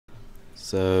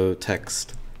So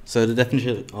text. So the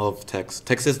definition of text.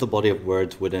 Text is the body of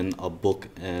words within a book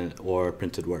or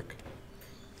printed work.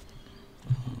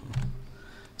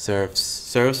 Serifs.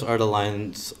 Serifs are the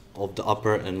lines of the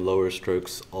upper and lower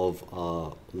strokes of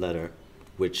a letter,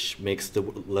 which makes the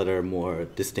letter more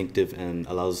distinctive and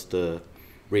allows the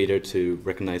reader to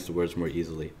recognize the words more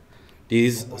easily.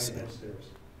 These. What way have serifs?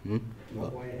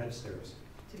 What way have serifs?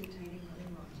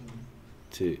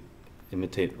 To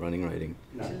imitate running writing.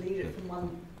 No. To lead it from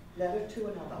one letter to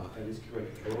another. That is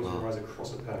correct. They also rise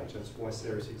across a page. That's why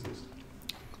serifs exist.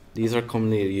 These are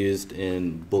commonly used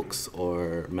in books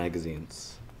or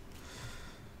magazines.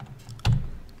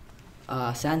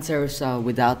 Sans serifs are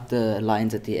without the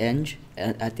lines at the edge.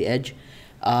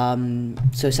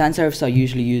 So sans serifs are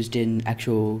usually used in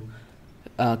actual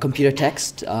computer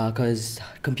text because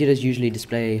computers usually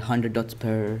display 100 dots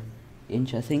per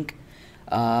inch, I think.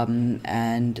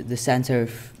 And the sans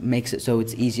serif makes it so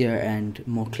it's easier and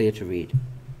more clear to read.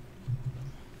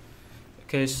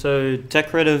 Okay, so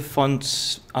decorative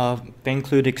fonts they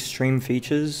include extreme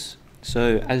features.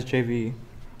 So as JV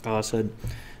said,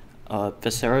 the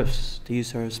serifs, they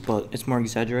use serifs, but it's more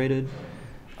exaggerated.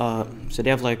 So they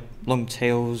have like long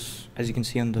tails, as you can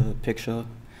see on the picture.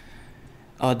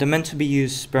 They're meant to be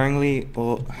used sparingly,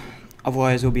 or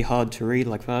otherwise it'll be hard to read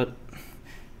like that.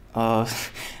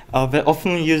 They're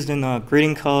often used in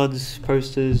greeting cards,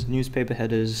 posters, newspaper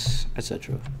headers,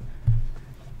 etc.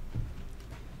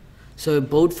 So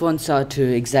bold fonts are to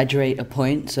exaggerate a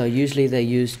point. So usually they're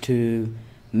used to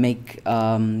make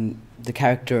the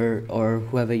character or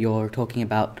whoever you're talking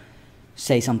about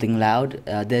say something loud.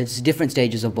 There's different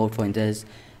stages of bold font. There's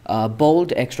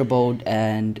bold, extra bold,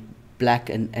 and black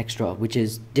and extra, which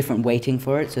is different weighting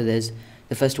for it. So there's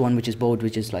the first one, which is bold,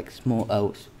 which is like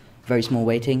small, very small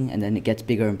weighting, and then it gets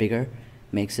bigger and bigger,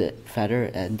 makes it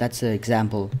fatter, and that's an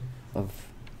example of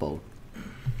bold.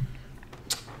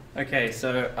 Okay,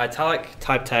 so italic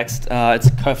type text, it's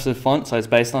a cursive font, so it's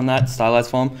based on that stylized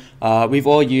form. We've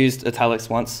all used italics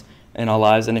once in our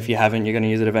lives, and if you haven't, you're going to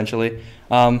use it eventually.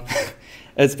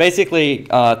 It's basically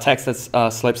text that's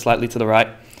sloped slightly to the right,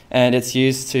 and it's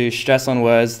used to stress on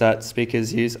words that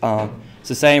speakers use. So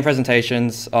say in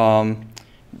presentations,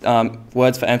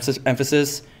 words for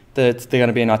emphasis, that they're going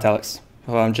to be in italics,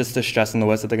 just to stress on the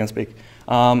words that they're going to speak.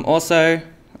 Also,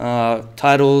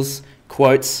 titles,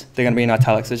 quotes, they're going to be in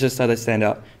italics. It's just so they stand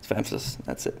out. It's for emphasis.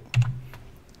 That's it.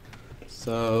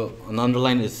 So an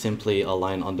underline is simply a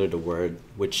line under the word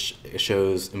which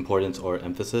shows importance or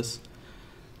emphasis.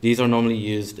 These are normally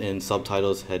used in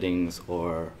subtitles, headings,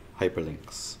 or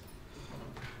hyperlinks.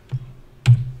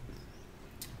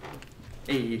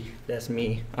 Hey, that's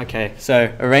me. Okay,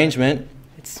 so arrangement,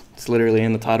 it's literally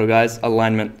in the title, guys.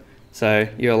 Alignment. So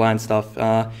you align stuff.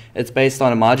 It's based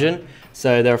on a margin.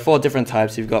 So there are 4 different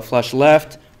types. You've got flush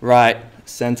left, right,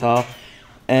 center,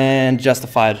 and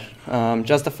justified.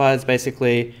 Justified is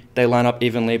basically they line up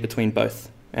evenly between both.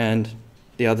 And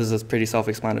the others is pretty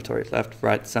self-explanatory, left,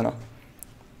 right, center.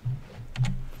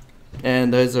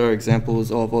 And those are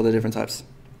examples of all the different types.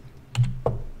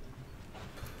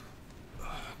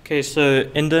 Okay, so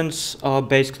indents are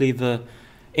basically the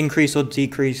increase or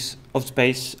decrease of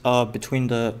space between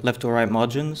the left or right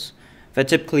margins. They're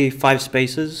typically 5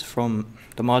 spaces from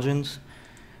the margins.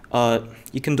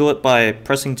 You can do it by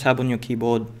pressing tab on your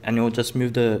keyboard and you'll just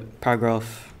move the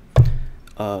paragraph.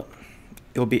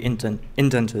 It'll be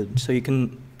indented. So you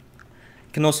can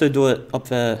also do it up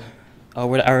there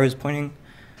where the arrow is pointing.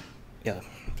 Yeah,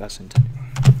 that's intended.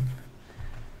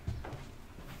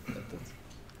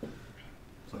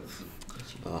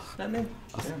 That me?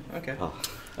 Yeah, okay.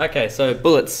 Okay, so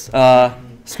bullets.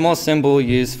 Small symbol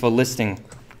used for listing.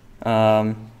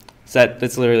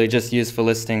 It's literally just used for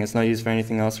listing. It's not used for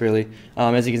anything else, really.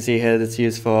 As you can see here, it's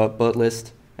used for bullet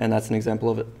list, and that's an example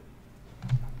of it.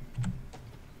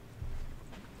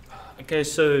 Okay,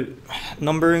 so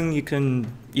numbering, you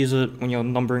can use it when you're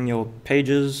numbering your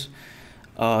pages.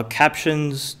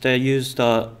 Captions, they're used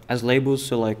as labels,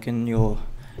 so like in your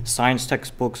science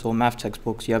textbooks or math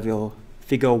textbooks, you have your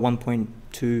figure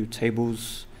 1.2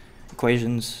 tables,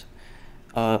 equations,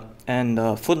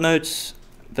 and footnotes,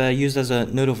 they're used as a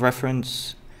note of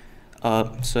reference.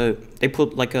 So they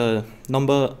put like a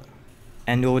number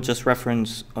and it will just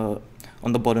reference on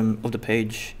the bottom of the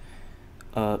page,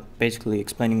 basically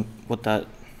explaining what that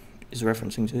is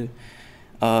referencing to.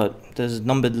 There's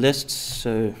numbered lists,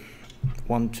 so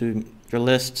 1 to your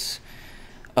lists,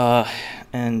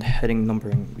 and heading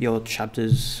numbering, your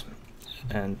chapters,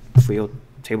 and for your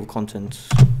table contents.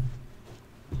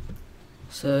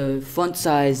 So font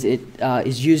size, it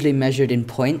is usually measured in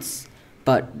points,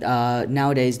 but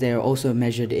nowadays they're also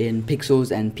measured in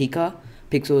pixels and pica,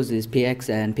 pixels is px,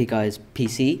 and pk is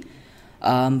pc.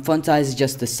 Font size is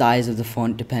just the size of the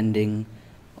font depending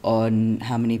on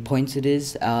how many points it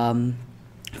is.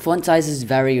 Font sizes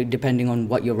vary depending on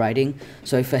what you're writing.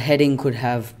 So if a heading could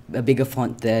have a bigger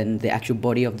font than the actual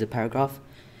body of the paragraph.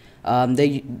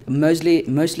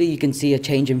 Mostly you can see a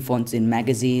change in fonts in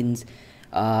magazines,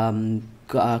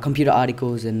 computer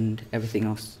articles, and everything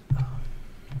else.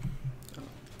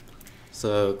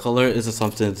 So color is a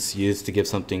substance used to give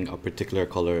something a particular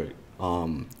color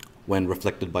when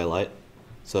reflected by light.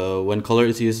 So when color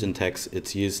is used in text,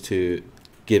 it's used to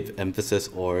give emphasis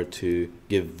or to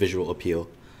give visual appeal.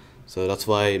 So that's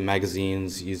why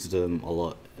magazines use them a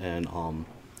lot, and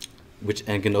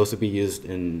can also be used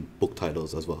in book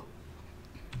titles as well.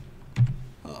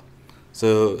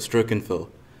 So stroke and fill.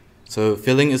 So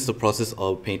filling is the process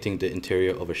of painting the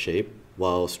interior of a shape,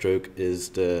 while stroke is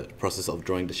the process of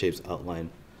drawing the shape's outline.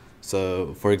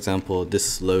 So for example,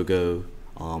 this logo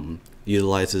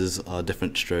utilizes a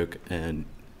different stroke and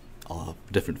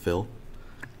different fill.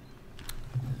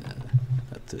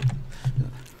 That's it.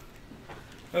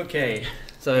 Okay,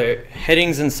 so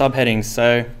headings and subheadings.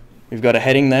 So we've got a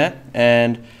heading there,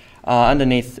 and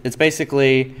underneath, it's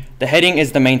basically, the heading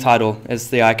is the main title, it's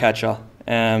the eye catcher,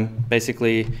 and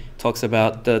basically talks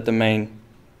about the main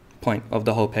point of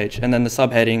the whole page. And then the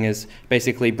subheading is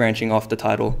basically branching off the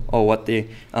title, or what the,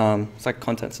 it's like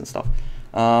contents and stuff.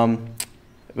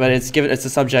 But it's a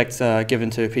subject given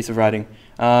to a piece of writing.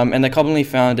 And they're commonly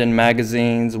found in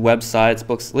magazines, websites,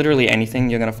 books, literally anything.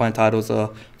 You're going to find titles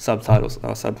or subtitles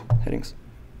or subheadings.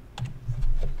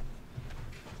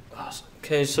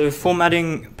 Okay, so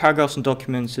formatting paragraphs and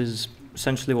documents is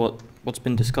essentially what's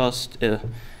been discussed.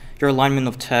 Your alignment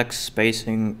of text,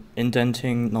 spacing,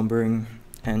 indenting, numbering,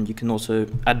 and you can also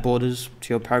add borders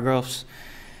to your paragraphs.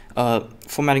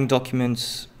 Formatting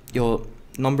documents, your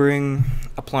numbering,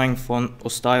 applying font or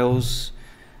styles,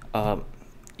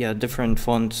 different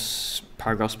fonts,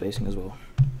 paragraph spacing as well.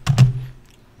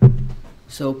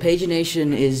 So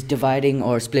pagination is dividing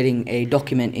or splitting a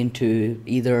document into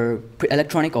either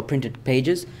electronic or printed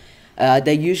pages.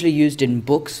 They're usually used in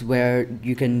books where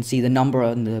you can see the number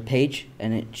on the page,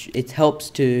 and it helps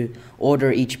to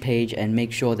order each page and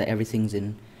make sure that everything's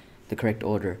in the correct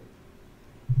order.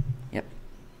 Yep.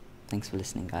 Thanks for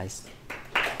listening, guys.